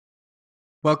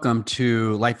Welcome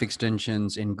to Life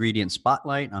Extension's Ingredient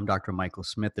Spotlight. I'm Dr. Michael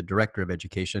Smith, the Director of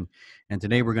Education, and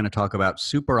today we're going to talk about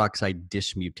superoxide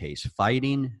dismutase,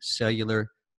 fighting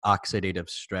cellular oxidative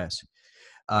stress.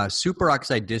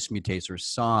 Superoxide dismutase, or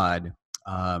SOD,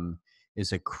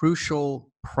 is a crucial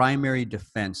primary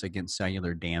defense against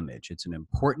cellular damage. It's an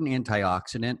important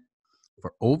antioxidant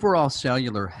for overall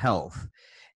cellular health.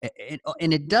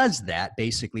 And it does that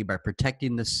basically by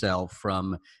protecting the cell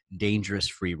from dangerous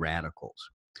free radicals.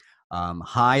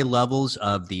 High levels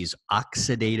of these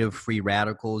oxidative free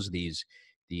radicals, these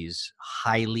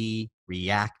highly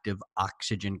reactive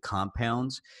oxygen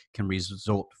compounds, can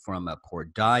result from a poor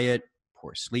diet,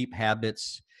 poor sleep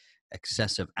habits,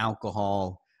 excessive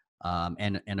alcohol,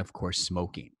 and of course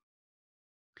smoking.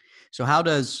 So how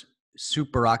does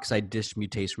superoxide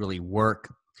dismutase really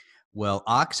work? Well,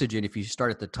 oxygen, if you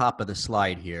start at the top of the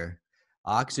slide here,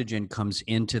 oxygen comes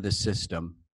into the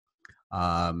system,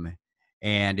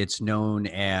 and it's known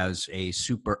as a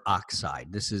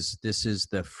superoxide. This is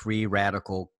the free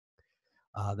radical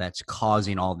that's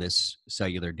causing all this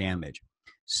cellular damage.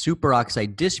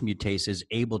 Superoxide dismutase is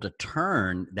able to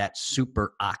turn that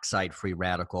superoxide free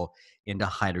radical into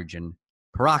hydrogen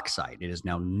peroxide. It is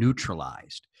now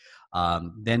neutralized.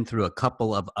 Then through a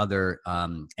couple of other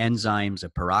enzymes, a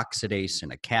peroxidase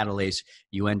and a catalase,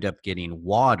 you end up getting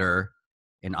water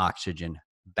and oxygen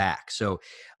back. So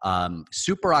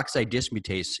superoxide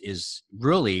dismutase is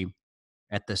really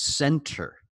at the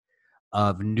center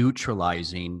of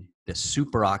neutralizing the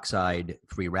superoxide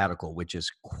free radical, which is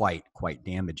quite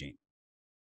damaging.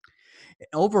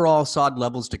 Overall, SOD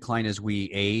levels decline as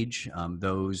we age.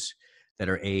 Those that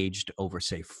are aged over,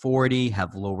 say, 40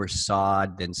 have lower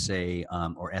SOD than, say,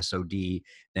 or SOD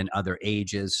than other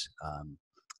ages.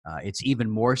 It's even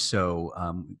more so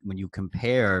when you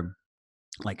compare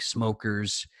like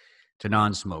smokers to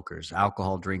non-smokers,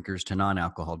 alcohol drinkers to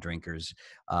non-alcohol drinkers.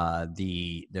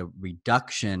 The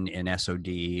reduction in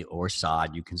SOD or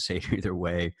SOD, you can say it either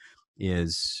way,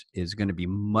 is going to be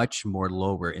much more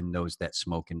lower in those that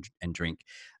smoke and drink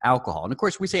alcohol. And of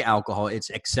course, we say alcohol, it's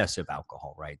excessive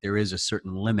alcohol, right? There is a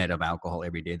certain limit of alcohol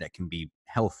every day that can be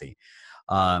healthy.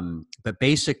 But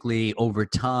basically, over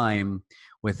time,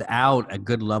 without a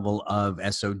good level of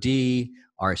SOD,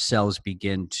 our cells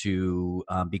begin to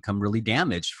become really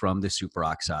damaged from the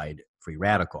superoxide free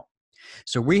radical.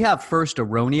 So we have first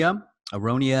Aronia.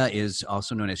 Aronia is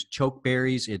also known as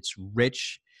chokeberries. It's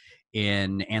rich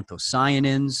in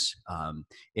anthocyanins.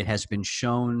 It has been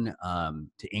shown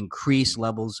to increase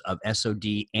levels of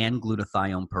SOD and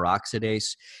glutathione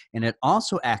peroxidase. And it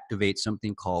also activates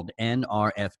something called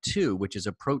NRF2, which is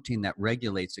a protein that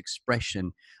regulates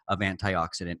expression of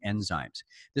antioxidant enzymes.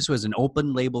 This was an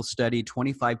open label study,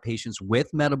 25 patients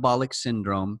with metabolic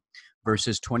syndrome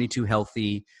versus 22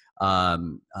 healthy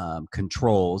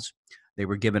controls. They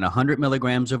were given 100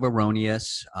 milligrams of Aronia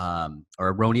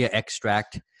or Aronia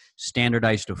extract,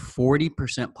 standardized to 40%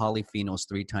 polyphenols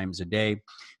 3 times a day.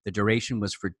 The duration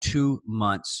was for 2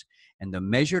 months, and the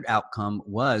measured outcome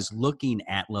was looking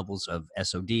at levels of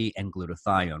SOD and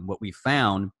glutathione. What we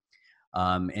found,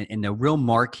 and the real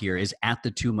mark here is at the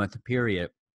 2-month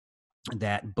period,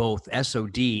 that both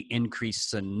SOD increased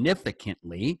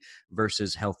significantly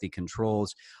versus healthy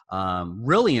controls.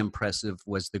 Really impressive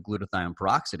was the glutathione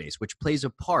peroxidase, which plays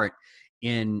a part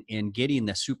in getting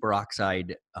the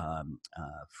superoxide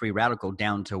free radical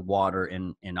down to water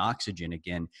and oxygen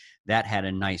again. That had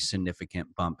a nice significant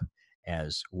bump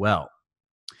as well.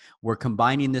 We're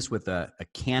combining this with a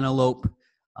cantaloupe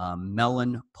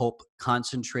melon pulp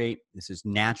concentrate. This is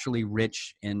naturally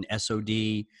rich in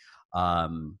SOD.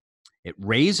 It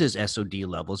raises SOD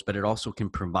levels, but it also can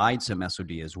provide some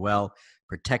SOD as well,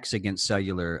 protects against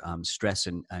cellular stress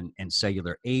and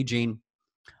cellular aging.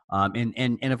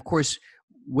 And of course,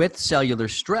 with cellular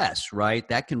stress, right,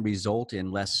 that can result in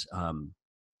less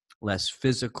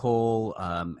physical,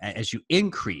 as you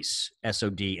increase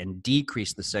SOD and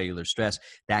decrease the cellular stress,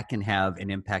 that can have an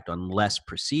impact on less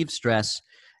perceived stress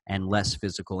and less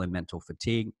physical and mental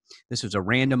fatigue. This was a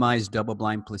randomized,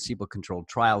 double-blind, placebo-controlled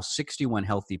trial, 61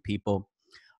 healthy people,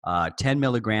 10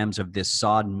 milligrams of this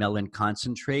SOD melon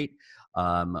concentrate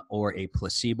or a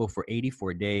placebo for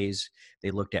 84 days. They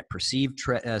looked at perceived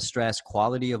stress,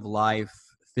 quality of life,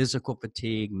 physical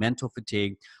fatigue, mental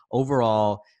fatigue.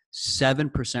 Overall,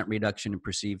 7% reduction in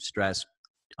perceived stress,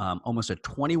 almost a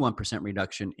 21%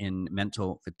 reduction in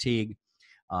mental fatigue,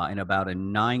 and about a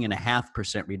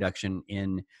 9.5% reduction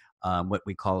in what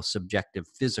we call subjective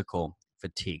physical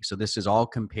fatigue. So this is all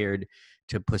compared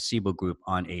to placebo group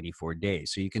on 84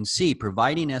 days. So you can see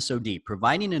providing SOD,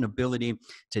 providing an ability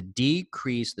to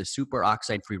decrease the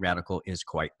superoxide free radical is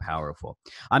quite powerful.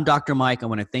 I'm Dr. Mike. I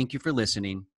want to thank you for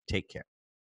listening. Take care.